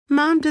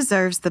Mom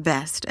deserves the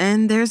best,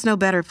 and there's no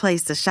better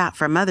place to shop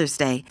for Mother's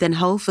Day than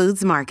Whole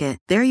Foods Market.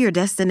 They're your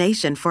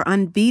destination for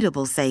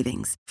unbeatable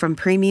savings, from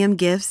premium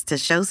gifts to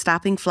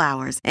show-stopping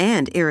flowers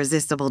and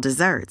irresistible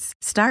desserts.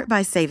 Start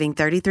by saving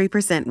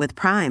 33% with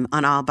Prime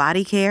on all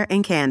body care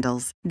and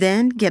candles.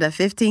 Then get a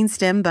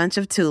 15-stem bunch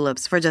of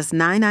tulips for just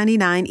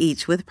 $9.99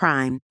 each with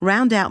Prime.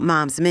 Round out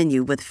Mom's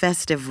menu with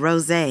festive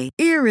rosé,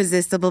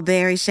 irresistible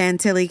berry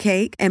chantilly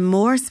cake, and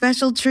more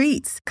special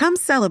treats. Come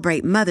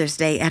celebrate Mother's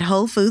Day at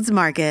Whole Foods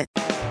Market.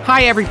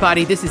 Hi,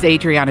 everybody. This is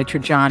Adriana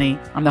Trajani.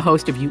 I'm the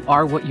host of You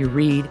Are What You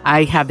Read.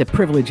 I have the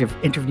privilege of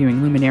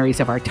interviewing luminaries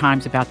of our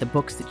times about the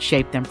books that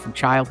shaped them from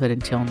childhood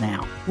until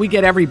now. We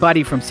get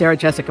everybody from Sarah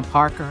Jessica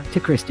Parker to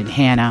Kristen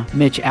Hanna,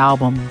 Mitch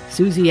Albom,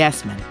 Susie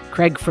Essman,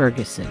 Craig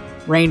Ferguson,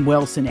 Rainn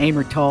Wilson,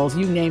 Amor Tolls,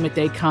 you name it,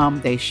 they come,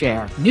 they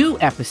share. New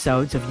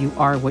episodes of You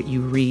Are What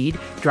You Read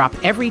drop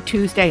every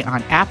Tuesday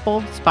on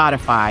Apple,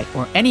 Spotify,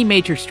 or any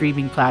major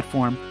streaming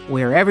platform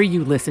wherever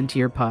you listen to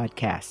your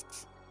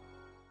podcasts.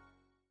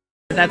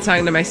 That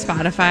song to my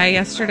Spotify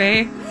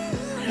yesterday. I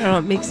don't know,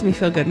 it makes me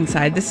feel good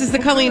inside. This is the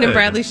Colleen and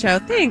Bradley Show.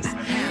 Thanks.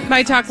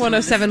 My Talk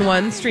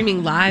 1071,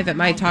 streaming live at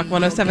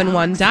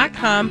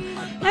mytalk1071.com.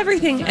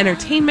 Everything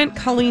Entertainment.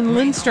 Colleen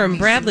Lindstrom,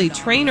 Bradley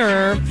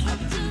Trainer.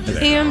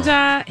 And,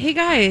 hey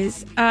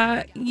guys,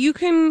 you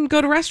can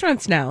go to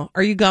restaurants now.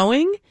 Are you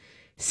going?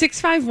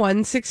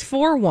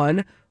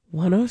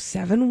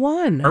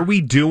 651-641-1071. Are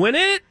we doing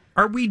it?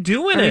 Are we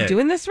doing it? Are we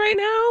doing this right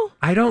now?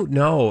 I don't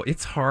know.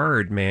 It's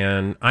hard,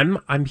 man.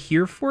 I'm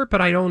here for it,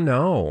 but I don't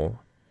know.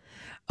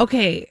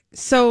 Okay,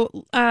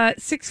 so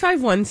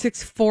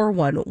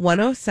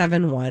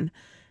 651-641-1071.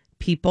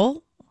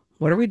 People,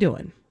 what are we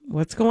doing?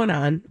 What's going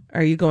on?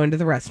 Are you going to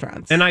the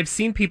restaurants? And I've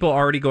seen people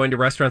already going to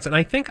restaurants, and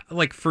I think,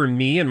 like, for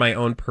me and my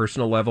own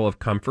personal level of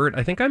comfort,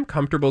 I think I'm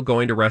comfortable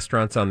going to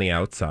restaurants on the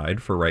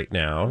outside for right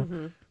now.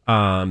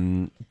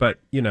 Mm-hmm. But,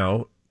 you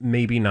know,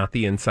 maybe not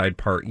the inside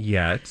part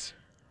yet.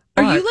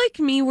 Are you like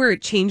me where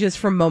it changes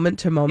from moment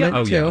to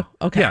moment, too? Yeah.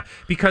 Okay. Yeah,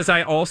 because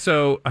I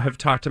also have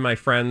talked to my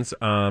friends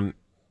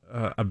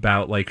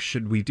about, like,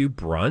 should we do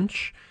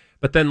brunch?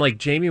 But then, like,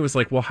 Jamie was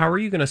like, well, how are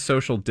you going to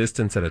social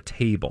distance at a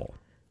table?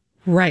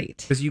 Right.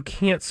 Because you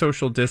can't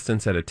social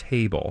distance at a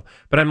table.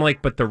 But I'm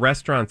like, but the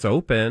restaurant's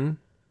open.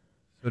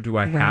 So do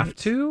I have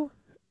to?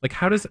 Like,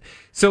 how does...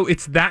 So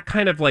it's that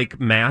kind of, like,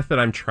 math that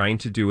I'm trying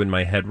to do in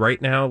my head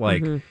right now.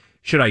 Like,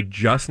 should I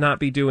just not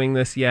be doing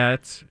this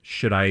yet?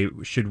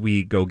 Should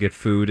we go get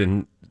food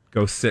and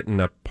go sit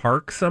in a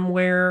park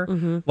somewhere?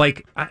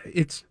 Like,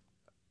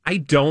 I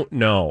don't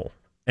know.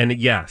 And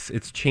yes,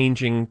 it's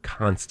changing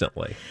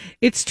constantly.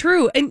 It's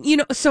true. And, you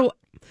know, so...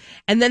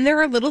 And then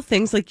there are little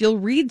things like you'll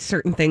read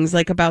certain things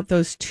like about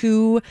those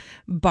two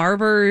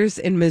barbers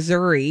in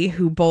Missouri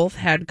who both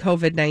had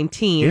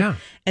COVID-19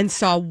 and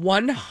saw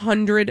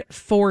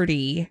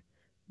 140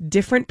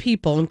 different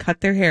people and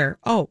cut their hair.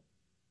 Oh,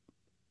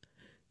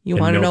 you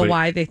want to know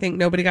why they think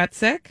nobody got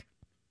sick?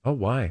 Oh,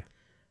 why?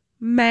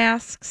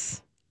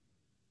 Masks.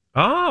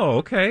 Oh,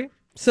 okay.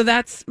 So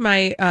that's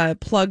my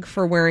plug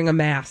for wearing a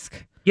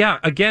mask. Yeah,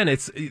 again,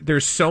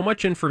 there's so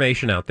much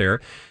information out there.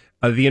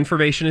 The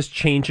information is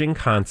changing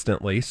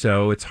constantly,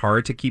 so it's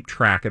hard to keep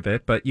track of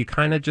it, but you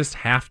kind of just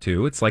have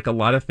to. It's like a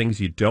lot of things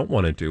you don't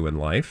want to do in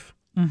life.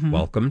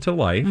 Welcome to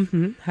life.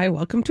 Hi,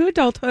 welcome to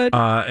adulthood.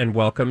 And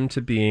welcome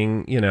to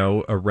being, you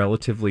know, a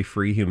relatively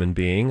free human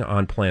being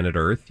on planet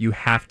Earth. You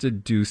have to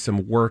do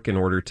some work in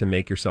order to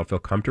make yourself feel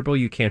comfortable.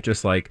 You can't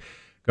just like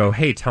go,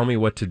 hey, tell me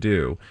what to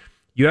do.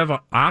 You have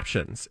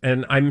options.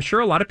 And I'm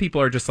sure a lot of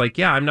people are just like,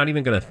 yeah, I'm not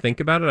even going to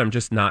think about it. I'm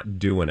just not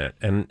doing it.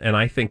 And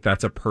I think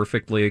that's a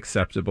perfectly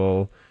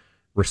acceptable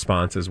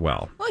response as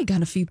well. Well, I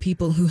got a few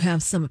people who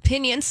have some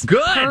opinions.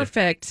 Good.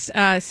 Perfect.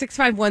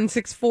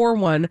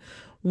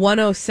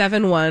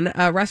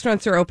 651-641-1071.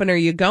 Restaurants are open. Are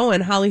you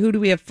going? Holly, who do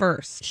we have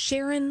first?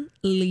 Sharon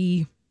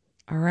Lee.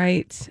 All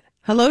right.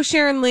 Hello,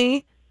 Sharon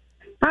Lee.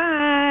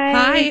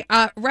 Hi.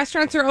 Hi.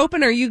 Restaurants are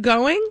open. Are you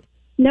going?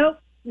 Nope.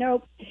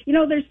 You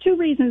know, there's two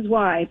reasons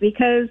why.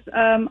 Because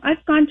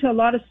I've gone to a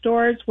lot of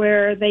stores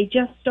where they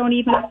just don't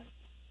even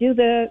do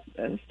the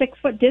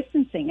 6-foot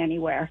distancing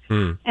anywhere,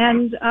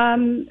 and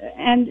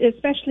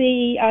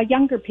especially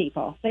younger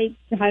people. I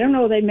don't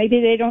know.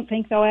 Maybe they don't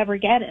think they'll ever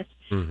get it.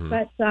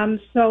 But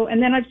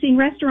and then I've seen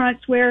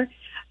restaurants where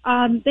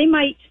they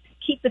might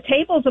keep the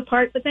tables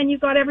apart, but then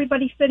you've got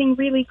everybody sitting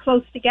really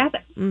close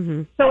together.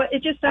 So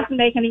it just doesn't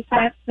make any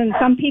sense. And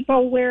some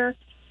people wear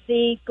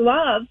the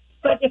gloves.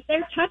 But if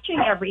they're touching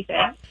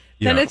everything,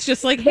 then it's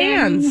just like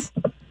hands.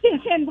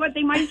 And what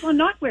they might as well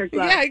not wear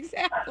gloves. Yeah,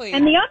 exactly.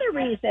 And the other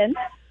reason,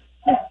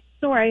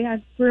 sorry,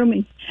 I'm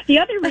grooming. The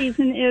other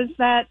reason is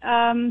that,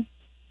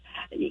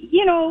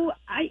 you know,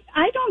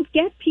 I don't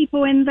get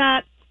people in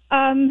that.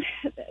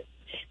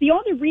 The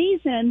only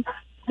reason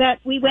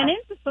that we went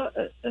into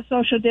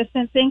social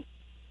distancing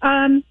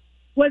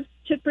was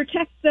to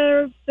protect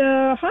the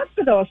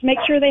hospitals, make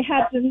sure they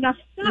had enough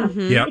stuff.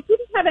 It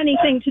didn't have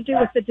anything to do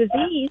with the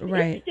disease.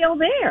 Right. It's still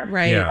there.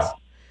 Right. Yeah. People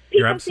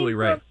You're absolutely seem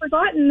to right. have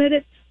forgotten that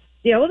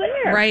still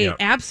there. Right. Yeah.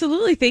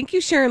 Absolutely. Thank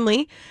you, Sharon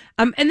Lee.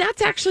 And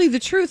that's actually the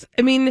truth.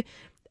 I mean,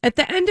 at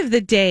the end of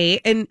the day,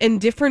 and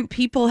different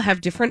people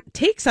have different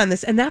takes on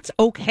this, and that's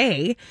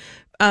okay.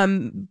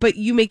 But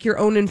you make your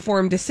own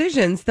informed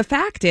decisions. The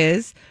fact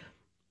is,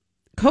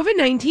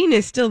 COVID-19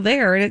 is still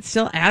there, and it's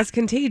still as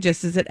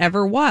contagious as it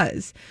ever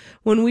was.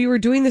 When we were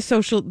doing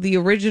the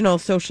original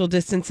social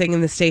distancing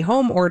and the stay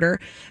home order,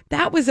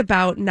 that was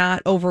about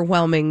not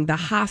overwhelming the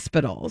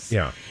hospitals.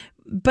 Yeah.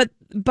 But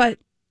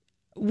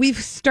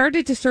we've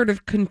started to sort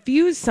of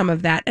confuse some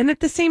of that. And at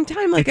the same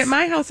time, like at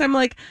my house, I'm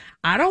like,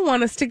 I don't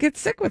want us to get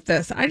sick with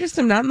this. I just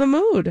am not in the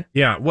mood.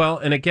 Yeah. Well,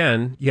 and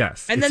again,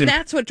 yes. And then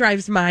that's what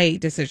drives my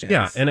decisions.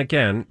 Yeah. And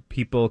again,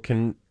 people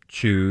can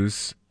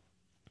choose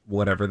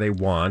whatever they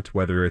want,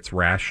 whether it's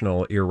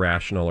rational,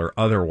 irrational, or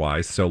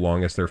otherwise, so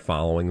long as they're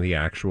following the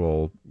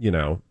actual,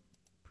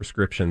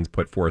 prescriptions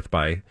put forth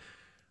by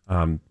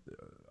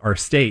our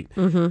state.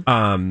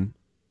 Mm-hmm.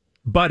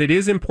 But it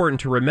is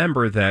important to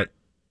remember that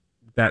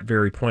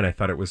very point, I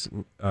thought it was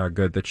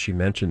good that she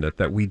mentioned it,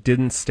 that we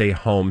didn't stay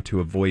home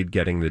to avoid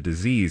getting the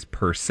disease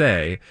per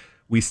se.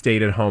 We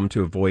stayed at home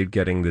to avoid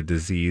getting the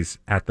disease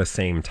at the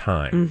same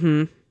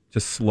time, to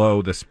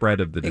slow the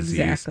spread of the disease.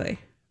 Exactly.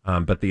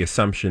 But the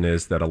assumption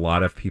is that a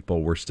lot of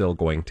people were still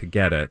going to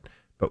get it,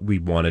 but we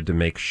wanted to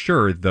make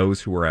sure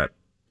those who were at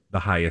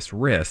the highest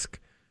risk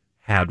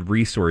had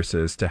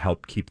resources to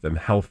help keep them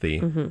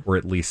healthy, or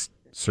at least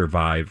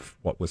survive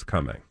what was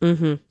coming.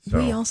 So,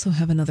 We also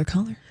have another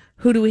caller.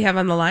 Who do we have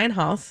on the line,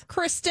 Halls?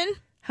 Kristen.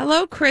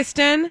 Hello,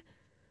 Kristen.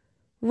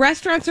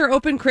 Restaurants are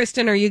open,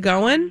 Kristen. Are you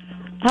going?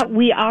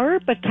 We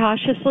are, but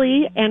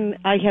cautiously, and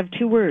I have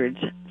two words: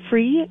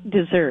 free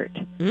dessert.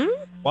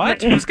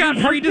 What? Who's got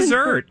free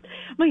dessert?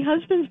 My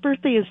husband's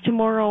birthday is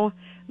tomorrow.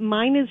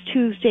 Mine is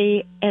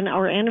Tuesday, and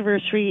our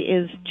anniversary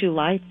is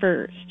July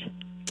 1st.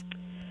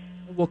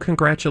 Well,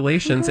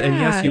 congratulations. And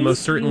yes, you Congrats.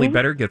 most certainly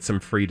better get some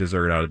free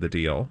dessert out of the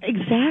deal.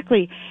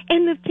 Exactly.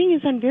 And the thing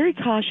is, I'm very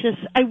cautious.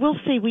 I will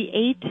say we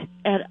ate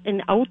at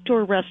an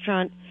outdoor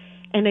restaurant,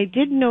 and I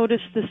did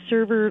notice the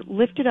server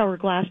lifted our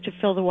glass to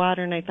fill the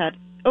water, and I thought,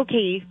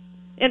 okay.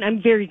 And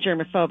I'm very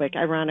germophobic,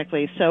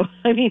 ironically. So,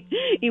 I mean,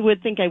 you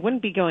would think I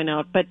wouldn't be going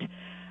out, but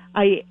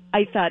I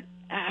thought,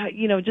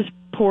 just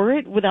pour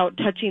it without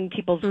touching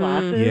people's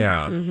glasses.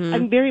 Yeah.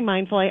 I'm very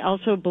mindful. I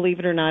also, believe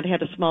it or not,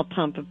 had a small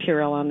pump of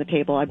Purell on the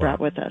table I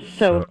brought with us.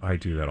 So I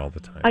do that all the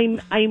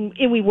time.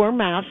 and we wore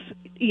masks,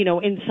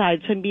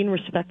 inside. So I'm being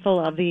respectful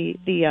of the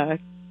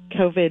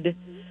COVID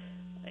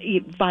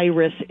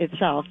virus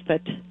itself.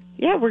 But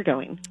yeah, we're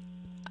going.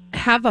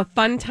 Have a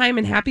fun time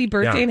and happy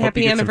birthday and hope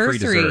happy you get some free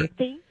anniversary. dessert.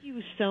 Thank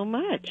you so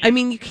much. I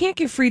mean, you can't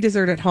get free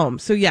dessert at home.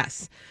 So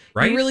yes,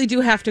 Right? you really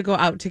do have to go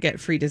out to get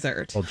free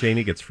dessert. Well,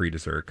 Janie gets free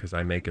dessert because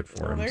I make it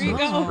for him. There so you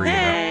it's go. free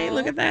Hey,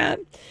 look at that.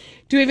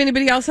 Do we have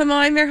anybody else on the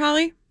line there,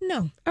 Holly?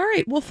 No. All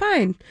right. Well,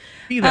 fine.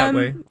 Be that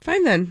way.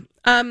 Fine then.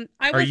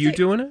 Are you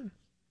doing it?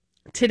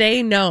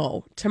 Today?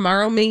 No.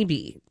 Tomorrow?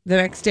 Maybe. The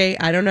next day?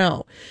 I don't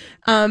know.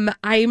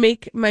 I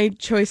make my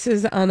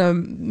choices on a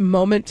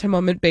moment to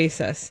moment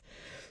basis.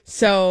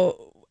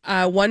 So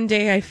one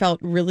day I felt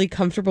really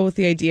comfortable with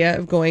the idea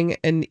of going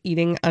and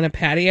eating on a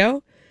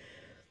patio.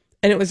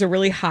 And it was a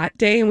really hot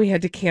day and we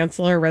had to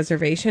cancel our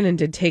reservation and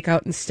did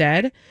takeout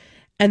instead.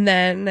 And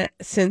then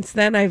since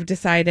then I've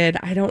decided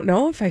I don't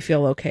know if I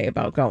feel okay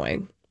about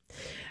going.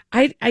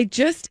 I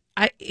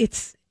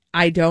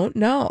don't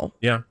know.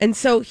 Yeah. And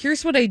so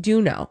here's what I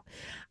do know.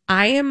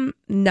 I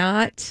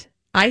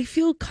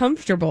feel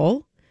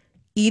comfortable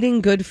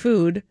eating good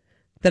food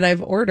that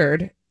I've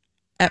ordered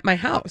at my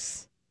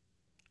house.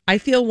 I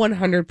feel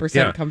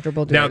 100%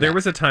 comfortable doing that. Now, there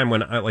was a time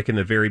when, in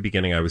the very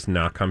beginning, I was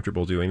not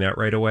comfortable doing that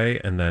right away.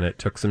 And then it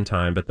took some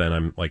time, but then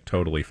I'm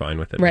totally fine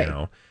with it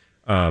now.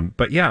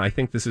 But yeah, I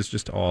think this is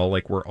just all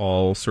we're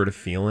all sort of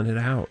feeling it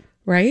out.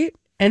 Right.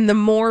 And the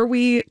more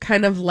we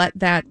kind of let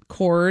that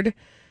cord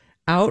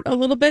out a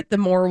little bit, the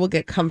more we'll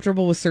get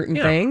comfortable with certain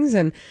things.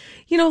 And,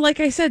 like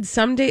I said,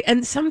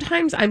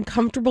 sometimes I'm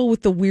comfortable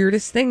with the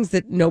weirdest things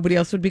that nobody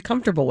else would be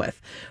comfortable with,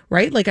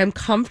 right? Like I'm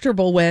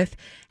comfortable with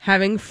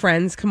having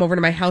friends come over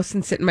to my house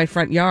and sit in my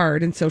front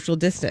yard and social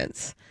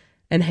distance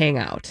and hang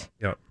out.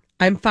 Yep.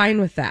 I'm fine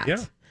with that.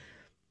 Yeah.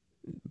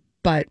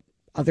 But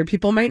other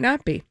people might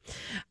not be.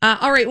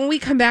 All right. When we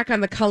come back on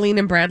the Colleen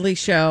and Bradley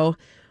show,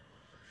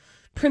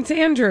 Prince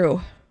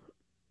Andrew,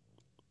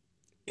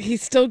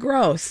 he's still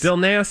gross. Still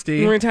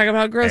nasty. We're going to talk about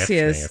how gross That's he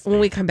is nasty. when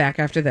we come back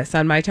after this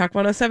on My Talk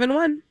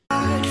 1071.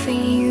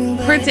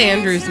 Prince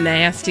Andrew's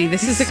nasty.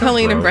 This is the So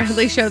Colleen and gross.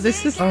 Bradley show.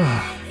 This is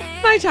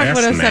My Talk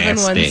That's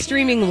 1071, nasty.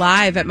 streaming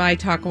live at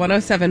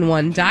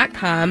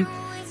mytalk1071.com.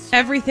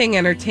 Everything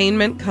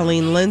Entertainment,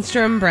 Colleen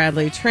Lindstrom,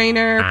 Bradley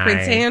Trainer,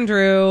 Prince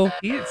Andrew.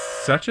 He's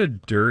such a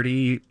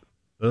dirty,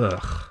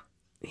 ugh.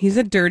 He's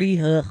a dirty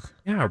ugh.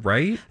 Yeah,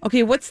 right?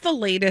 Okay, what's the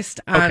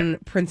latest on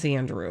Prince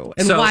Andrew?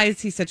 And So- why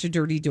is he such a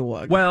dirty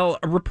dog? Well,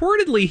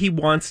 reportedly, he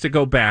wants to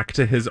go back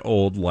to his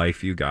old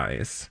life, you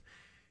guys.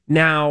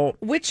 Now,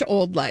 Which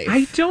old life?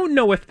 I don't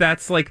know if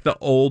that's the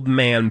old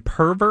man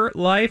pervert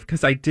life,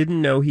 because I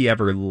didn't know he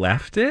ever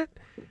left it.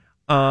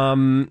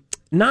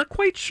 not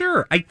quite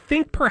sure. I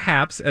think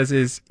perhaps, as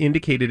is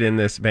indicated in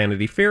this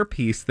Vanity Fair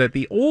piece, that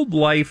the old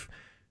life,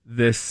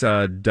 this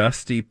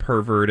dusty,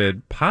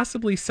 perverted,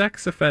 possibly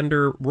sex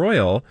offender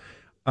royal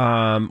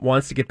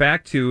wants to get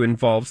back to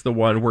involves the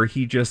one where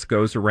he just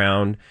goes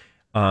around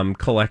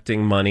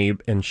collecting money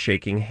and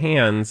shaking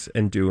hands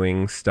and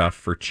doing stuff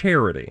for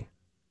charity,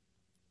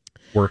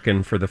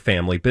 working for the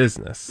family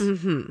business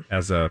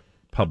as a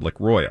public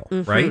royal,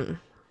 right?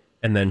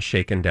 And then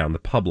shaking down the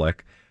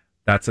public.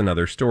 That's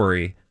another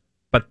story.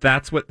 But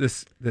that's what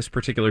this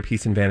particular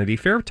piece in Vanity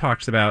Fair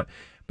talks about.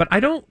 But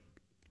I don't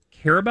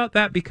care about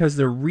that because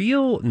the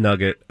real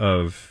nugget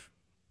of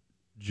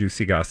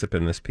juicy gossip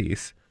in this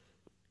piece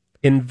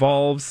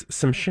involves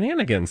some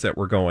shenanigans that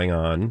were going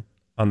on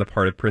the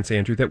part of Prince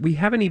Andrew that we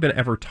haven't even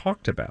ever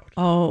talked about.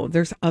 Oh,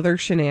 there's other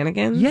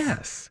shenanigans?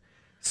 Yes.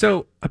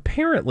 So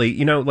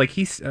apparently, like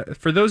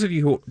for those of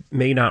you who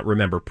may not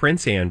remember,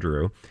 Prince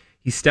Andrew,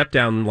 he stepped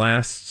down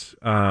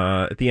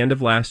at the end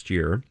of last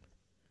year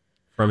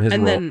from his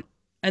role.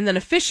 And then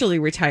officially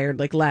retired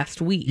like last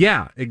week.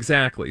 Yeah,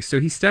 exactly. So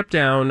he stepped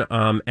down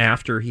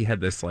after he had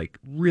this like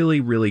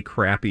really, really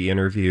crappy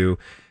interview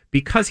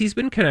because he's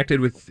been connected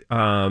with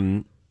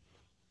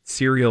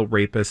serial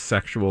rapist,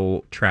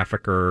 sexual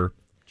trafficker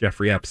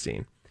Jeffrey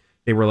Epstein.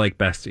 They were like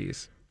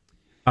besties.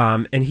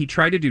 And he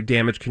tried to do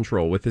damage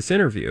control with this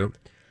interview.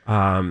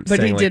 But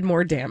he did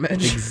more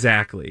damage.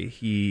 Exactly.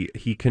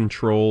 He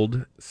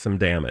controlled some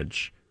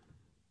damage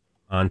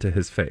onto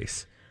his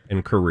face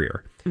and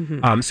career.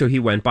 So he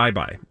went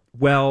bye-bye.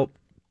 Well,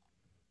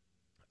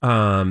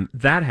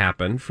 that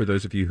happened for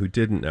those of you who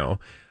didn't know.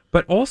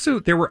 But also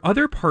there were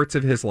other parts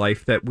of his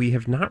life that we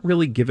have not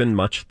really given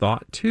much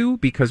thought to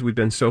because we've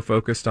been so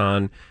focused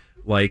on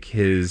like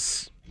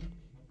his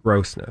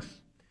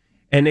grossness.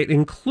 And it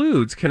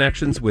includes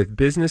connections with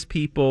business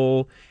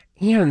people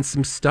and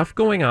some stuff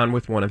going on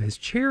with one of his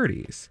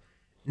charities.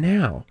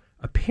 Now,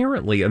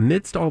 apparently,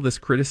 amidst all this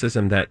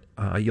criticism that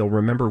you'll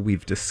remember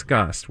we've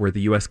discussed, where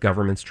the U.S.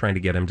 government's trying to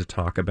get him to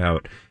talk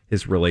about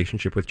his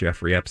relationship with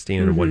Jeffrey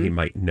Epstein and what he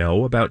might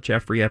know about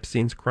Jeffrey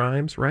Epstein's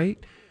crimes, right?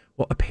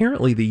 Well,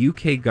 apparently, the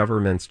UK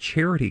government's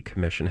Charity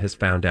Commission has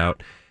found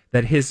out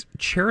that his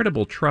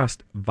charitable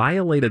trust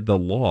violated the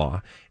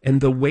law.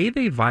 And the way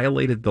they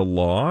violated the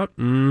law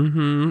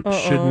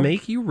should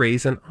make you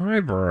raise an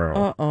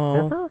eyebrow.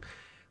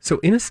 So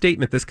in a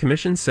statement, this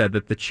commission said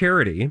that the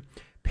charity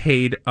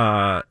paid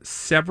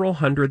several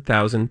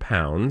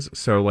 £100,000,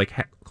 so like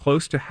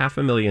close to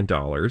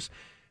 $500,000,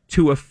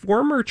 to a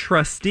former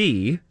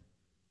trustee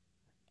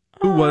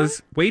who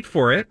was, wait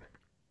for it,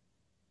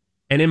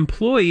 an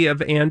employee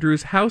of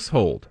Andrew's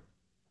household.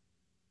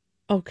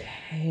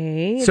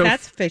 Okay, so,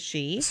 that's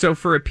fishy. So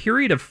for a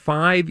period of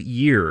 5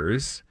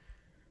 years,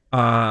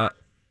 the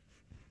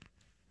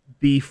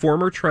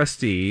former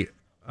trustee,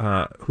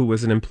 who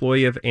was an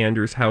employee of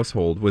Andrew's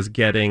household, was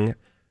getting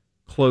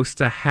close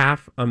to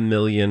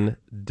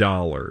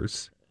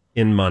 $500,000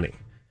 in money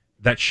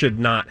that should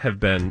not have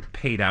been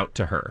paid out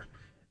to her.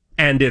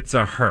 And it's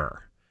a her.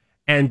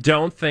 And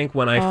don't think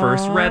when I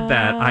first read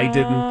that, I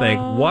didn't think,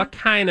 what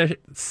kind of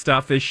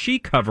stuff is she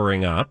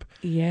covering up?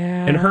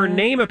 Yeah. And her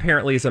name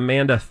apparently is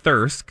Amanda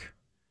Thirsk.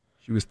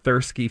 She was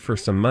thirsty for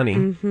some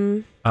money.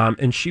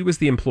 And she was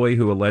the employee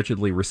who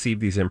allegedly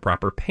received these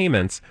improper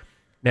payments.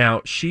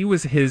 Now, she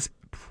was his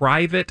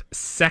private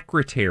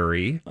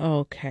secretary.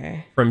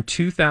 Okay. From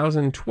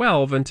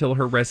 2012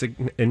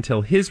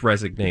 until his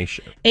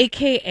resignation.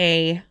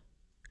 AKA,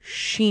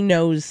 she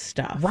knows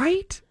stuff.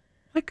 Right?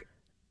 Like,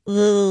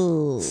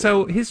 ugh.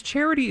 So his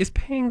charity is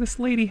paying this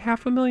lady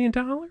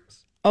 $500,000?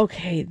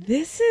 Okay,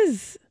 this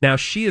is... Now,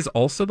 she is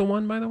also the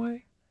one, by the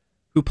way,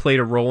 who played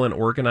a role in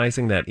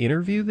organizing that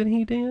interview that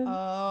he did.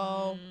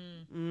 Oh.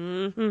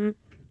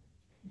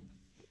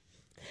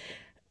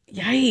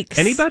 Yikes.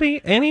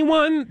 Anybody?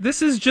 Anyone?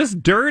 This is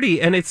just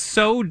dirty. And it's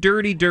so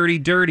dirty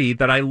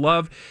that I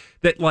love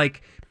that,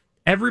 like,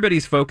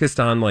 everybody's focused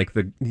on, like,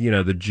 the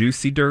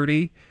juicy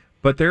dirty,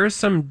 but there is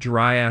some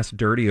dry ass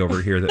dirty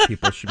over here that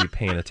people should be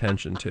paying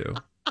attention to.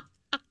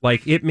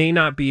 Like, it may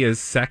not be as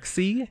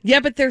sexy. Yeah,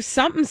 but there's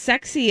something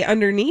sexy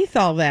underneath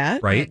all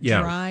that. Right? That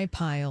Yeah. dry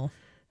pile.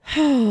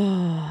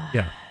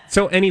 Yeah.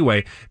 So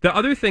anyway, the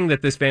other thing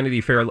that this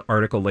Vanity Fair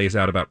article lays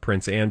out about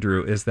Prince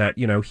Andrew is that,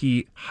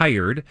 he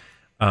hired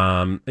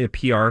a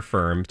PR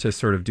firm to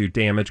sort of do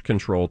damage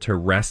control to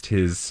wrest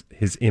his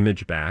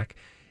image back.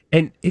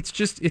 And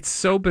it's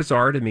so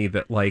bizarre to me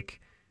that, like,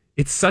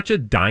 it's such a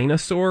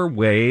dinosaur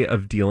way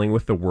of dealing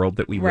with the world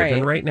that we live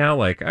in right now.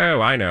 Like, oh,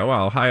 I know,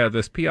 I'll hire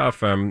this PR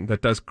firm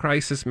that does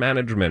crisis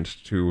management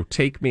to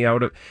take me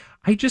out of...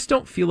 I just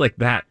don't feel like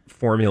that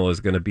formula is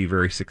going to be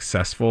very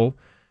successful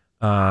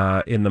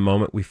in the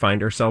moment we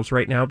find ourselves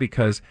right now,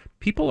 because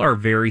people are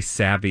very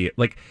savvy.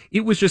 Like,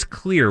 it was just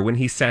clear when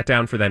he sat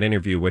down for that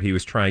interview what he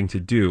was trying to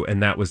do,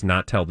 and that was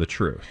not tell the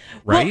truth,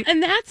 right?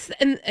 Well,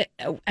 and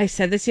I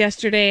said this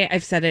yesterday.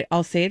 I've said it.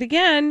 I'll say it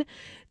again.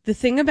 The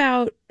thing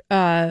about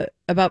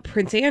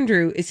Prince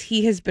Andrew is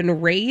he has been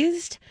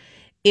raised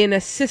in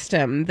a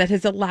system that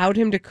has allowed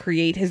him to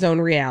create his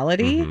own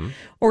reality,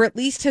 or at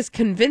least has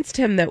convinced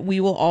him that we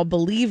will all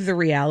believe the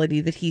reality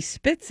that he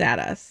spits at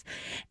us.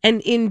 And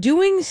in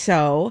doing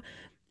so,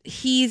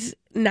 he's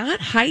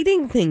not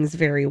hiding things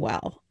very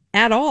well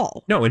at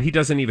all. No, and he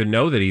doesn't even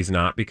know that he's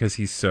not, because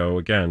he's so,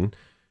 again,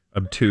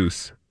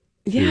 obtuse.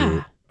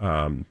 Yeah.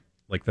 To,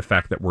 like the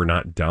fact that we're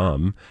not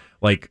dumb.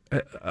 Like,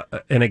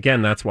 and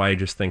again, that's why I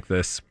just think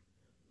this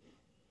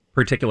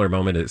particular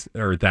moment is,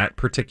 or that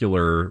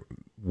particular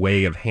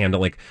way of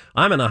handling, like,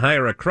 I'm going to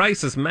hire a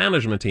crisis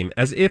management team,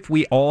 as if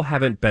we all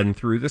haven't been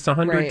through this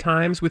 100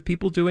 times with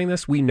people doing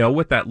this. We know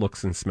what that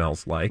looks and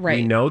smells like.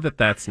 We know that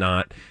that's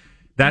not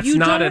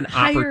an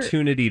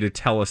opportunity to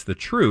tell us the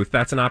truth.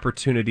 That's an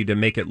opportunity to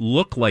make it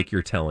look like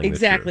you're telling the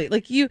truth.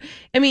 Like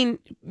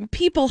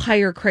people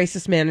hire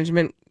crisis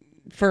management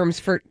firms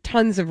for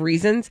tons of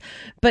reasons,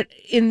 but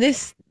in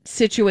this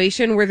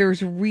situation where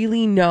there's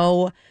really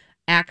no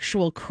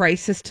actual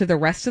crisis to the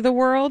rest of the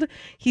world,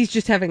 he's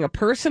just having a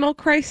personal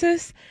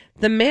crisis.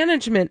 The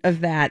management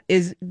of that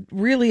is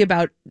really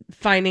about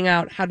finding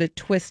out how to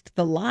twist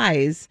the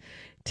lies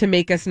to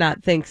make us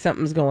not think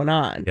something's going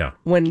on. Yeah.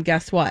 When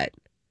guess what?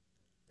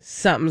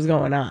 Something's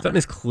going on. Something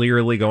is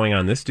clearly going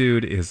on. This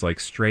dude is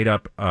like straight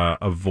up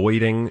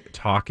avoiding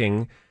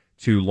talking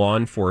to law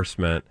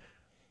enforcement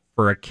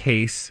for a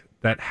case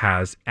that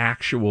has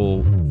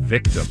actual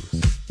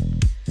victims.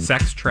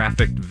 Sex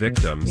trafficked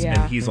victims. Yeah.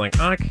 And he's like,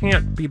 I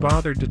can't be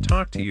bothered to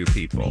talk to you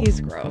people.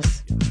 He's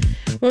gross.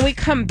 When we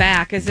come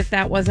back, as if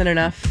that wasn't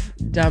enough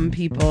dumb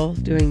people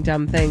doing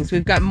dumb things,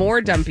 we've got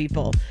more dumb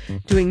people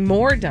doing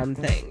more dumb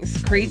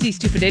things. Crazy,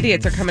 stupid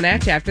idiots are coming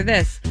at you after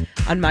this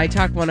on My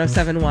Talk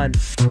 1071.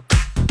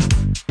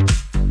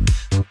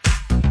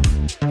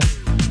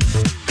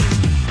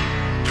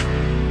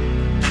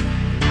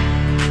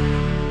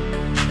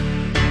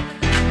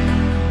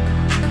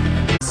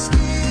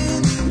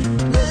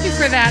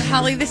 For that,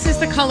 Holly, this is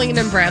the Colleen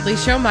and Bradley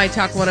Show, My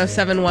Talk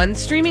 1071,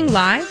 streaming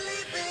live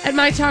at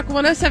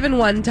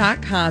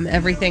MyTalk1071.com.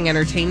 Everything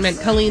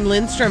Entertainment. Colleen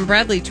Lindstrom,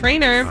 Bradley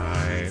Trainer.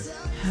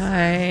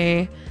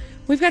 Hi.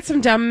 We've got some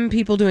dumb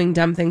people doing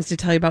dumb things to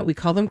tell you about. We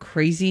call them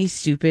crazy,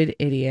 stupid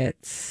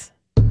idiots.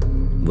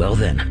 Well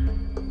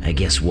then, I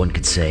guess one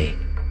could say,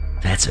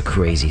 that's a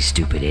crazy,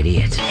 stupid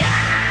idiot.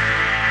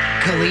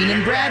 Colleen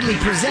and Bradley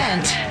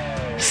present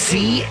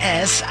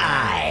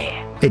CSI.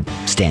 It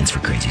stands for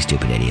Crazy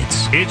Stupid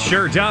Idiots. It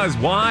sure does.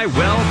 Why?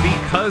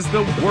 Well, because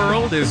the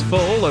world is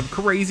full of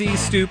crazy,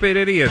 stupid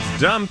idiots.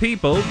 Dumb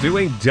people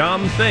doing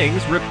dumb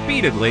things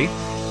repeatedly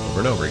over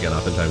and over again,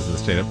 oftentimes in the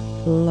state of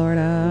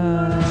Florida.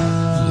 And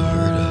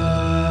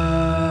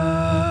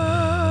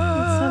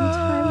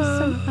sometimes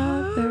some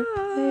other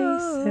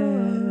places.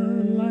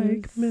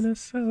 like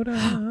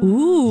Minnesota.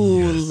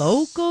 Ooh,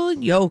 local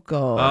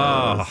yoko.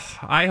 Oh,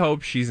 I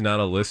hope she's not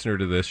a listener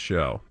to this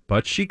show,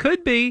 but she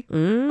could be.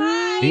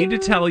 I need to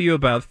tell you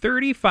about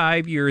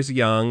 35 years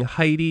young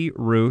Heidi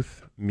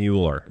Ruth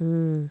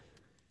Mueller.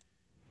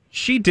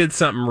 She did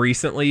something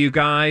recently, you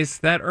guys,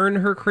 that earned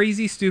her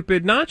crazy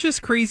stupid, not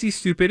just crazy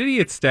stupid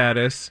idiot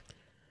status,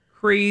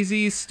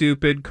 crazy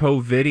stupid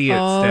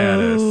COVIDiot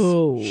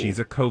status. She's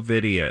a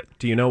COVIDiot.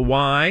 Do you know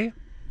why?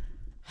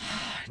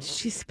 Did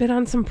she spit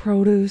on some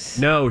produce?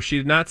 No, she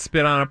did not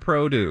spit on a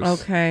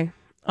produce. Okay,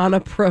 on a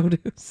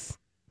produce.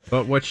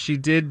 But what she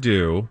did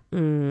do,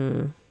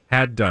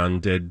 did done,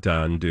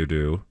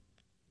 do.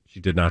 She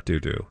did not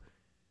do.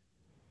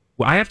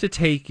 Well, I have to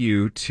take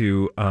you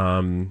to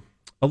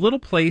a little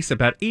place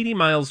about 80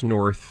 miles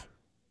north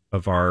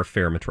of our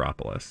fair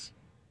metropolis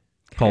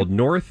called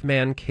North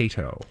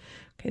Mankato.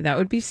 Okay, that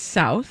would be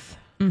south.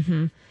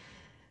 Mm-hmm.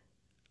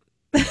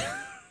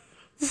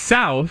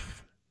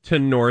 South to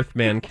North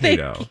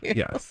Mankato. Thank you.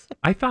 Yes.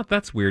 I thought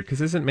that's weird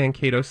because isn't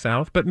Mankato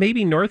south? But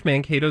maybe North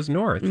Mankato's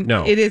north.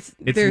 No. It is.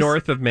 It's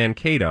north of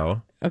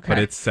Mankato, Okay. but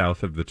it's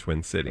south of the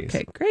Twin Cities.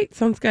 Okay, great.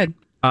 Sounds good.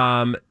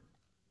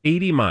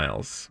 80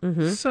 miles.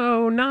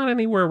 So not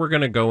anywhere we're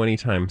going to go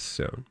anytime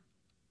soon.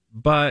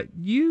 But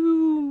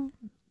you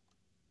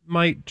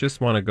might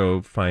just want to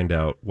go find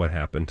out what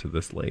happened to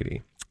this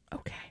lady.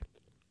 Okay.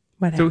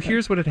 What So happened?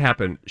 here's what had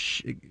happened.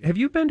 Have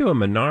you been to a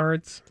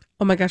Menards?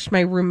 Oh my gosh,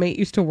 my roommate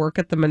used to work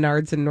at the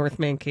Menards in North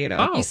Mankato.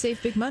 Oh. You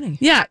save big money.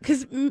 Yeah,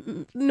 because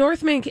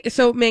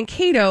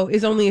Mankato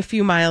is only a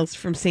few miles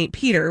from St.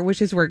 Peter,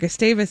 which is where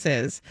Gustavus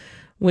is,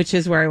 which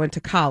is where I went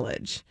to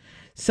college.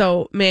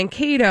 So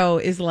Mankato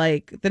is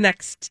like the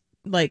next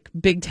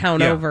big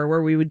town over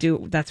where we would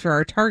do. That's where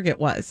our Target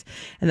was,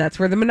 and that's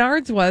where the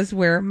Menards was,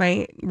 where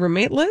my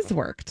roommate Liz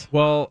worked.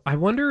 Well, I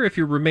wonder if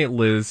your roommate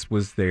Liz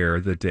was there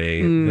the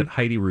day that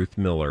Heidi Ruth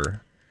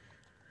Miller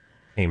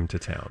came to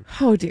town.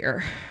 Oh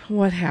dear,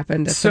 what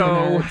happened at the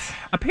Menards?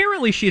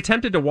 Apparently she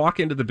attempted to walk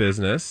into the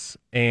business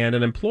and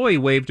an employee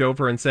waved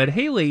over and said,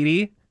 "Hey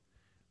lady,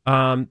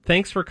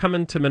 thanks for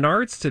coming to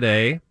Menards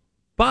today,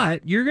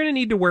 but you're going to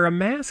need to wear a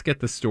mask at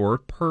the store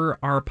per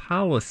our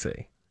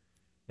policy."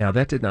 Now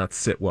that did not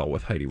sit well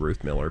with Heidi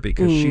Ruth Miller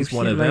because she's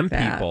one of them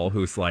people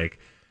who's like,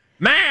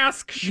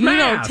 Mask, You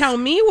don't tell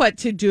me what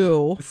to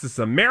do. This is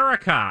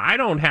America. I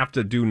don't have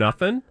to do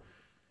nothing.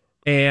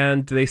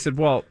 And they said,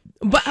 well,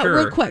 But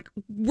sure.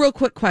 real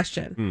quick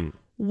question.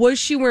 Was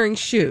she wearing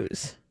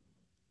shoes?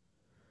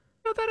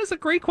 No, that is a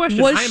great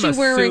question. Was I'm she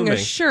wearing a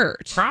assuming.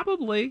 shirt?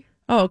 Probably.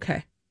 Oh,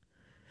 okay.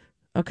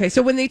 Okay,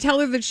 so when they tell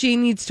her that she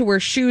needs to wear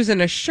shoes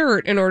and a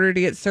shirt in order to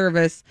get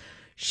service,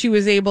 she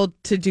was able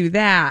to do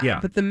that. Yeah.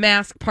 But the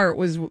mask part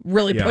was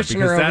really pushing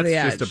because her over that's the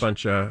edge. just a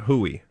bunch of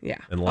hooey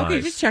and lies.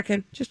 Okay, just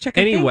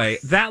checking. Anyway,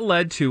 Thanks. that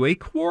led to a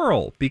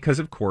quarrel because,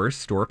 of course,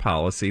 store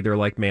policy. They're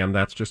like, ma'am,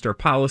 that's just our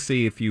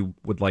policy. If you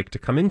would like to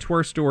come into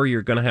our store,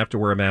 you're going to have to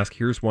wear a mask.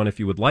 Here's one if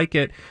you would like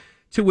it.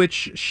 To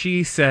which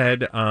she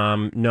said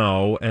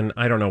no, and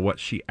I don't know what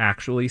she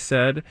actually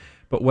said.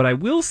 But what I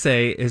will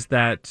say is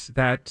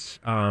that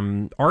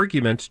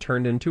argument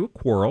turned into a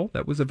quarrel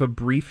that was of a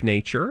brief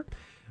nature,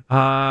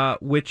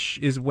 which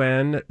is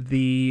when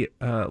the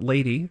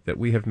lady that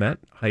we have met,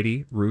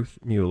 Heidi Ruth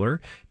Mueller,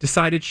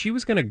 decided she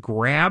was going to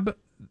grab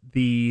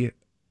the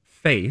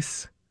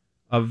face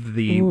of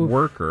the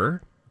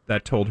worker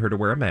that told her to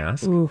wear a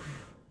mask,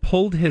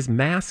 pulled his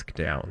mask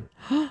down.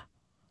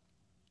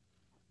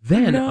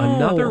 Then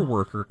another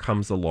worker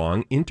comes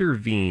along,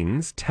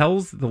 intervenes,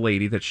 tells the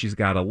lady that she's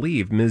got to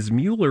leave. Ms.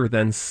 Mueller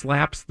then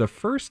slaps the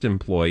first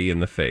employee in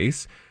the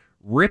face,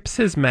 rips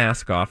his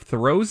mask off,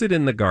 throws it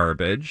in the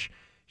garbage.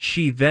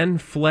 She then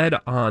fled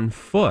on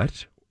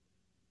foot,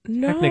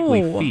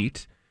 technically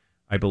feet,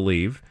 I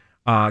believe,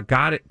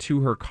 got it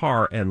to her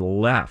car and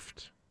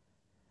left.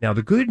 Now,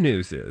 the good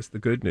news is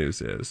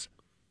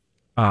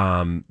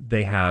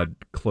they had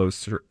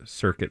closed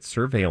circuit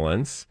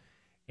surveillance.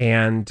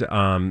 And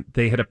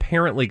they had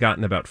apparently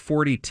gotten about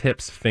 40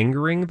 tips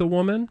fingering the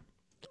woman.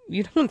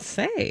 You don't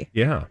say.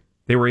 Yeah.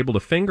 They were able to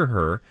finger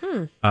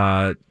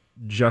her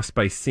just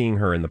by seeing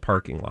her in the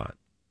parking lot.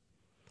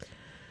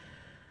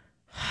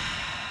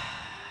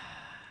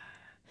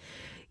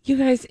 You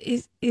guys,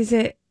 is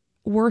it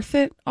worth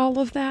it, all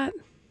of that?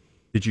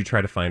 Did you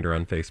try to find her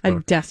on Facebook?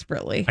 I'm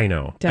desperately. I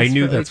know. I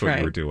knew that's what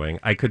you were doing.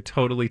 I could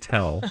totally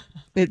tell.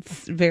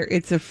 It's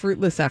a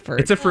fruitless effort.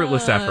 It's a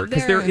fruitless effort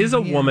because there is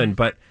a woman,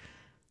 but...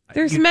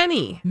 There's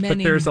many. But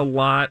there's a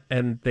lot,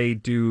 and they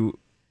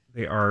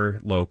are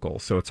local,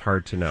 so it's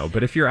hard to know.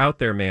 But if you're out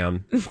there,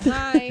 ma'am,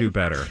 do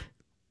better.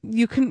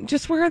 You can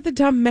just wear the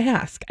dumb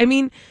mask. I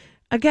mean,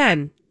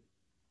 again,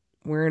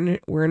 wearing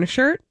a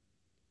shirt,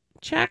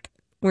 check.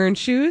 Wearing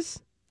shoes,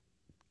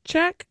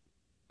 check.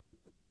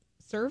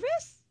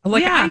 Service?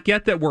 Like, yeah. I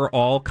get that we're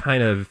all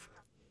kind of,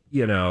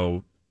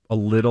 a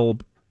little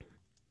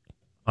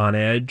on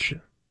edge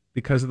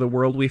because of the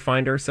world we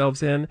find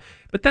ourselves in,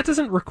 but that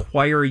doesn't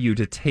require you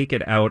to take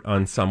it out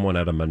on someone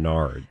at a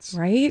Menards.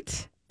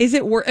 Right? Is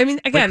it worth? I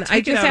mean, again, I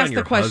just asked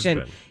the question,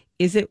 husband.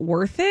 Is it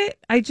worth it?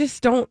 I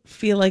just don't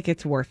feel like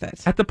it's worth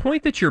it. At the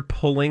point that you're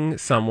pulling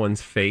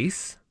someone's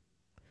face.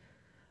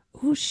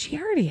 Ooh, she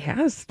already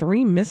has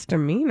 3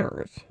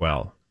 misdemeanors.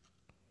 Well,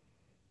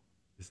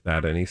 is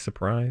that any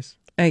surprise?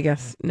 I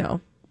guess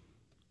no.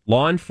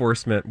 Law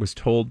enforcement was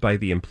told by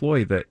the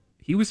employee that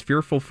he was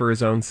fearful for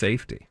his own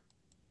safety.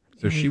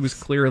 So she was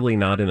clearly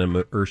not in a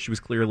mood, or she was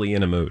clearly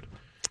in a mood.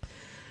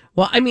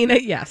 Well, I mean,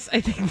 yes, I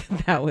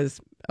think that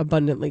was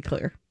abundantly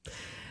clear.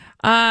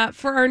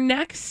 For our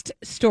next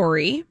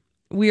story,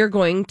 we are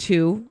going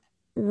to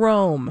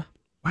Rome.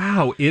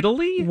 Wow,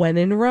 Italy? When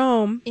in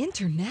Rome.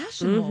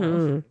 International.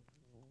 Mm-hmm.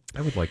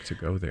 I would like to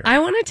go there. I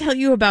want to tell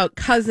you about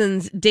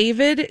cousins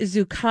David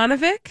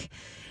Zukanovic,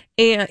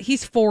 and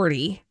he's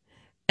 40,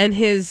 and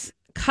his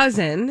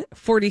cousin,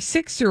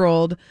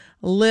 46-year-old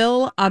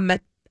Lil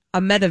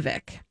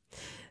Amedovic.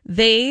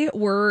 They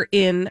were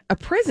in a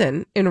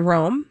prison in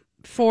Rome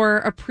for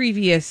a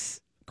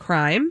previous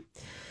crime.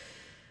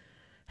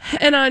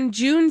 And on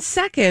June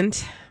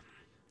 2nd,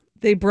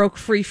 they broke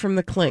free from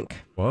the clink.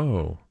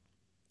 Whoa.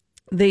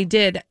 They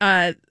did.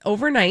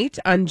 Overnight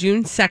on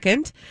June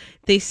 2nd,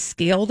 they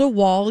scaled a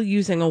wall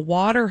using a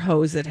water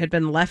hose that had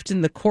been left in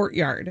the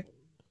courtyard.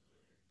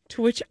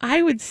 To which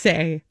I would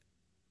say,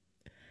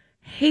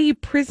 hey,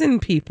 prison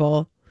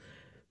people,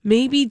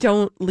 maybe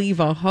don't leave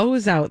a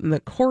hose out in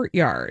the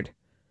courtyard.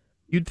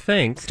 You'd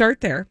think. Start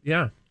there.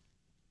 Yeah.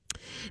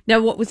 Now,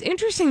 what was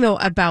interesting, though,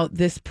 about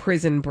this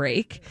prison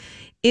break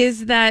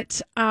is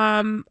that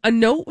a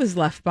note was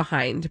left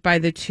behind by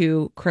the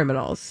 2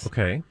 criminals.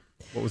 Okay.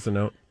 What was the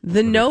note?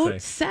 The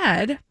note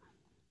said,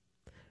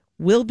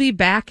 "We'll be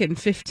back in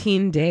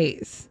 15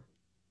 days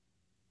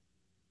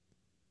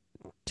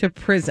to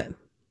prison."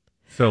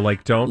 So,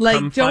 don't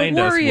come find us. Don't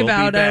worry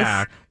about us.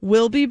 Back.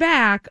 We'll be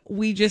back.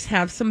 We just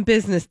have some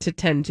business to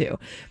tend to.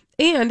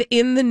 And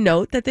in the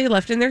note that they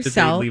left in their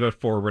cell, did they leave a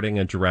forwarding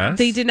address?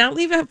 They did not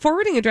leave a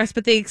forwarding address,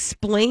 but they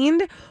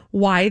explained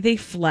why they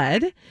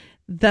fled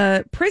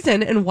the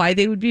prison and why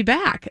they would be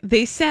back.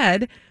 They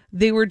said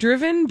they were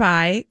driven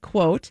by,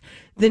 quote,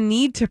 the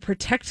need to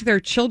protect their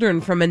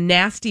children from a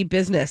nasty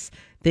business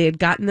they had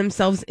gotten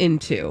themselves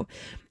into.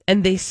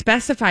 And they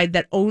specified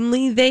that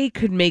only they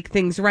could make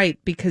things right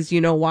because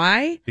you know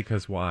why?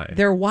 Because why?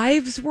 Their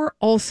wives were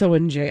also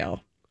in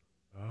jail.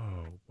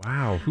 Oh,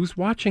 wow. Wow, who's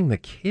watching the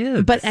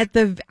kids? But at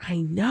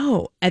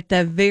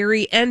the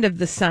very end of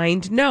the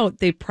signed note,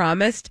 they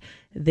promised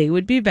they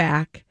would be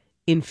back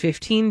in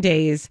 15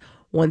 days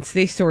once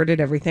they sorted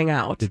everything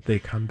out. Did they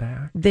come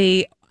back?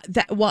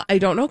 Well, I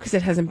don't know because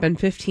it hasn't been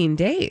 15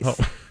 days. Oh.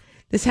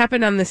 This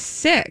happened on the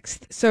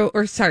 6th.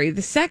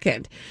 The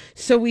 2nd.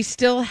 So we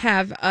still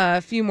have a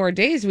few more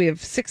days. We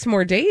have 6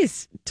 more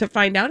days to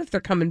find out if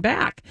they're coming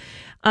back.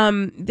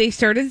 They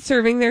started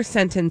serving their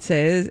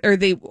sentences, or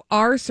they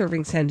are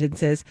serving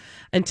sentences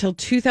until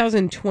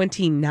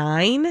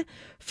 2029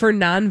 for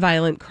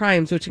nonviolent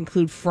crimes, which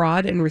include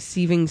fraud and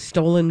receiving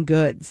stolen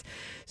goods.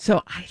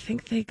 So I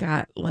think they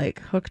got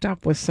hooked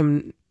up with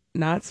some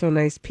not so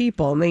nice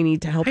people, and they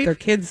need to help their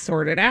kids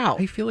sort it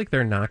out. I feel like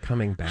they're not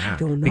coming back. I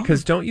don't know.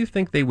 Because don't you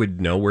think they would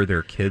know where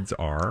their kids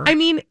are? I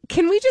mean,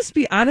 can we just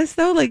be honest,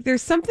 though?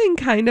 There's something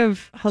kind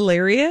of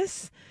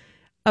hilarious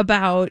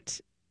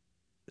about,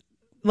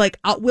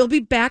 we'll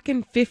be back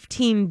in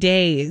 15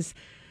 days.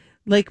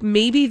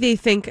 Maybe they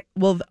think,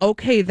 well,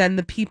 okay, then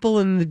the people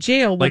in the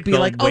jail will be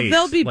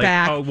they'll be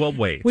back. Oh, we'll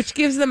wait. Which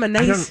gives them a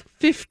nice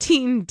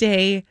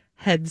 15-day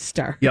head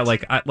start. Yeah,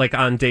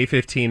 on day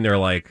 15, they're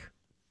like,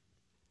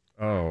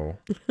 oh,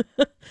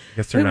 I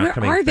guess they're not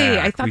coming back. Where are they?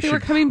 I thought they were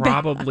coming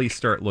back. Probably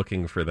start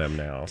looking for them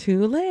now.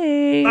 Too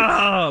late.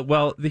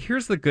 Well,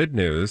 here's the good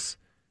news.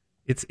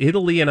 It's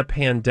Italy in a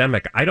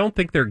pandemic. I don't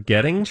think they're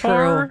getting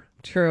far.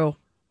 True.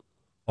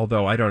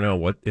 Although I don't know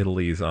what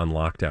Italy's on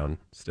lockdown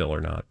still or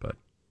not, but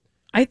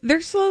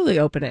they're slowly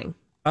opening.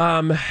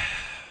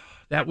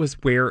 That was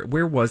where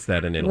was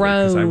that in Italy?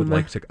 Because I would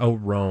like to. Oh,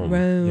 Rome.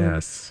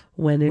 Yes.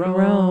 When in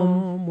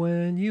Rome,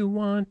 when you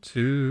want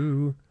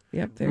to.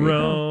 Yep, there you go.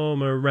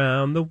 Roam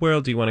around the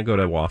world. Do you want to go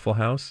to Waffle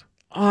House?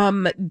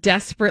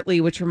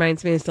 Desperately, which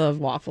reminds me I still have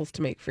waffles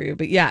to make for you.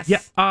 But yes.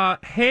 Yeah.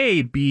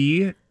 Hey,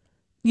 B.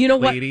 You know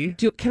lady.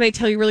 What? Can I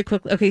tell you really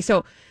quickly? Okay,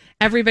 so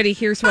everybody,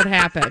 here's what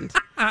happened.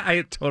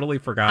 I totally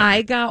forgot.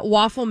 I got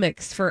waffle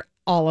mix for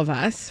all of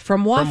us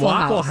from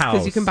Waffle House.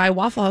 Because you can buy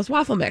Waffle House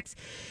waffle mix.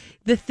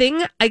 The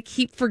thing I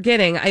keep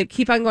forgetting, I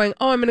keep on going,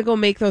 I'm going to go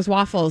make those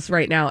waffles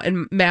right now.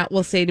 And Matt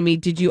will say to me,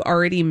 did you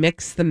already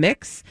mix the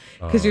mix?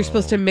 Because you're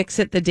supposed to mix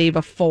it the day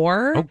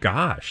before. Oh,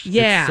 gosh.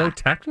 Yeah. It's so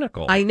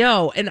technical. I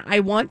know. And I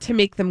want to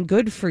make them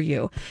good for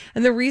you.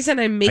 And the reason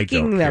I'm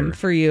making them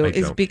for you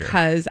is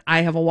because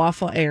I have a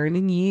waffle iron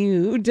and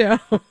you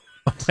don't. Oh,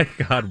 my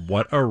God.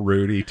 What a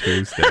Rudy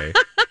Tuesday.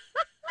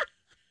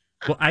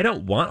 Well, I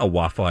don't want a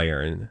waffle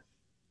iron.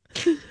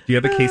 Do you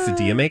have a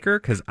quesadilla maker?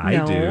 Because I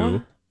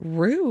do.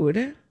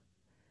 Rude.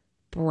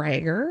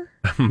 Bragger.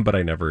 But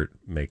I never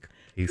make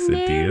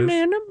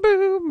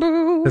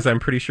quesadillas. Because I'm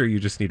pretty sure you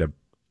just need a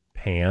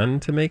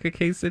pan to make a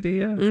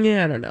quesadilla.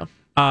 Yeah, I don't know.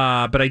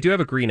 But I do have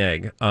a green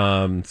egg.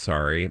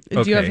 Sorry.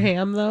 Do you have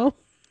ham, though?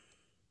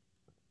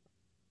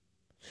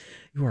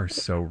 You are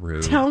so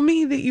rude. Tell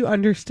me that you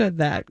understood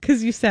that,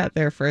 because you sat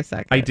there for a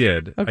second. I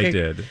did. Okay. I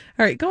did.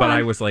 All right, go on. But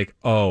I was like,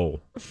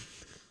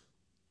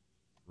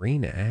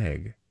 green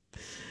egg.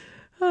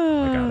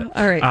 Oh, I got it.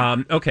 All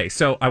right. Okay,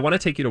 so I want to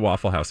take you to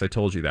Waffle House. I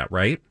told you that,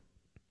 right?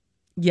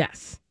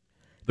 Yes.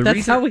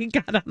 That's how we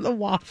got on the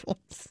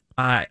waffles.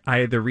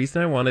 The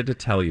reason I wanted to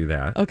tell you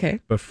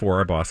that, before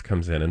our boss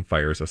comes in and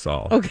fires us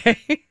all,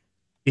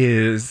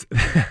 is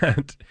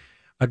that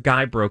a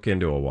guy broke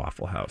into a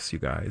Waffle House, you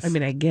guys. I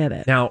mean, I get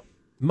it. Now,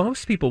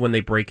 most people, when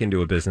they break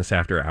into a business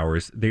after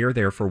hours, they are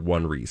there for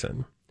one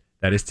reason.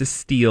 That is to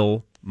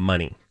steal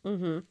money.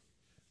 Mm-hmm.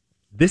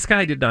 This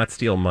guy did not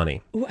steal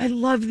money. Ooh, I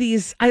love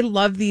these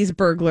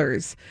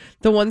burglars.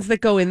 The ones that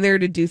go in there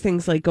to do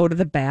things like go to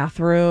the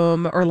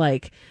bathroom or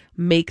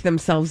make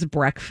themselves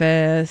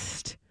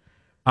breakfast.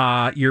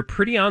 You're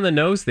pretty on the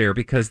nose there,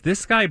 because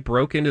this guy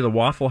broke into the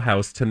Waffle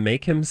House to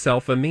make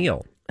himself a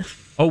meal.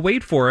 Oh,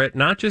 wait for it.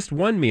 Not just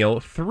one meal,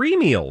 3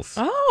 meals.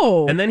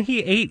 Oh. And then he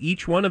ate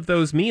each one of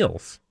those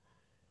meals.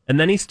 And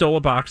then he stole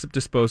a box of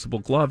disposable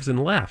gloves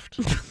and left.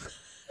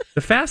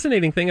 The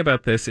fascinating thing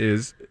about this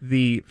is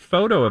the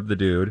photo of the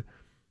dude.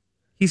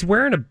 He's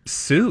wearing a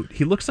suit.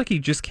 He looks like he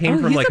just came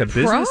from a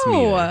business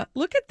meeting.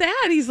 Look at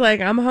that. He's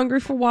like, I'm hungry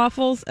for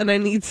waffles and I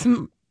need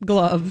some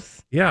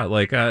gloves. Yeah,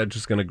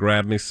 just going to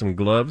grab me some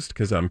gloves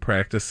because I'm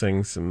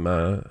practicing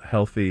some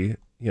healthy,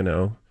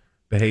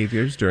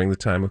 behaviors during the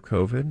time of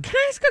COVID. Can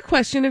I ask a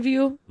question of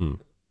you?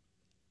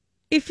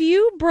 If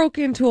you broke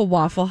into a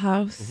Waffle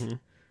House,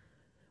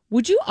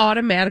 would you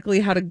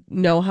automatically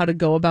know how to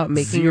go about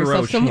making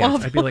yourself some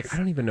waffles? I'd be like, I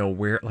don't even know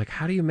where.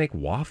 How do you make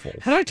waffles?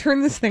 How do I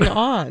turn this thing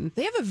on?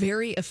 They have a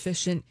very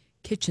efficient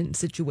kitchen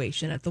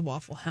situation at the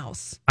Waffle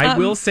House. I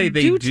will say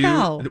they do.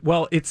 Tell.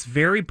 Well, it's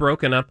very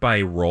broken up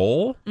by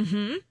role.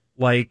 Mm-hmm.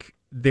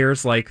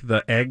 There's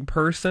the egg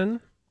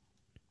person.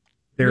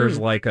 There's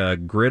a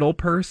griddle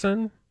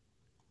person.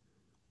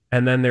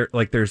 And then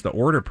there's the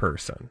order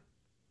person.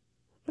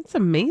 That's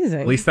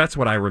amazing. At least that's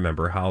what I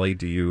remember. Holly,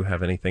 do you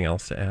have anything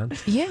else to add?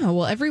 Yeah,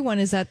 well, everyone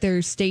is at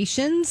their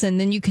stations, and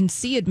then you can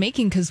see it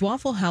making, because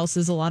Waffle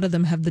Houses, a lot of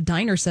them have the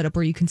diner set up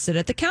where you can sit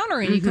at the counter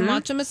and you can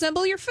watch them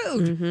assemble your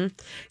food.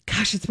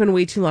 Gosh, it's been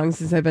way too long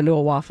since I've been to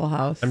a Waffle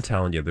House. I'm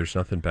telling you, there's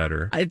nothing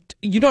better.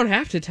 You don't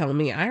have to tell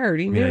me. I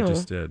already knew. I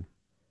just did.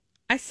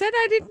 I said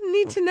I didn't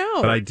need to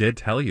know. But I did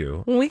tell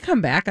you. When we come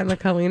back on the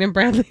Colleen and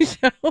Bradley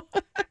Show,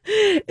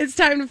 it's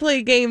time to play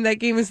a game. That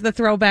game is the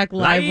Throwback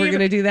Live. We're going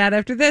to do that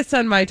after this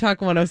on My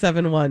Talk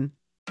 1071.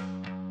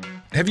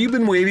 Have you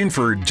been waiting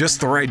for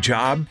just the right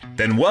job?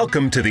 Then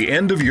welcome to the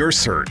end of your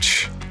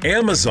search.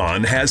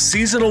 Amazon has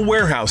seasonal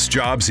warehouse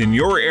jobs in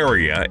your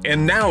area,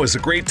 and now is a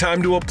great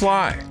time to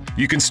apply.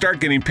 You can start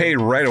getting paid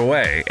right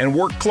away and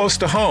work close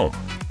to home.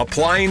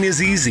 Applying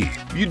is easy.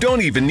 You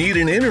don't even need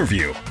an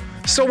interview.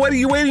 So what are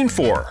you waiting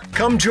for?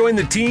 Come join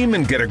the team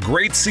and get a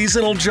great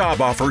seasonal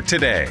job offer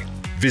today.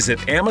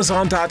 Visit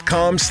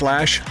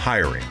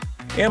Amazon.com/hiring.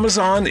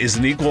 Amazon is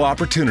an equal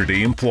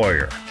opportunity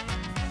employer.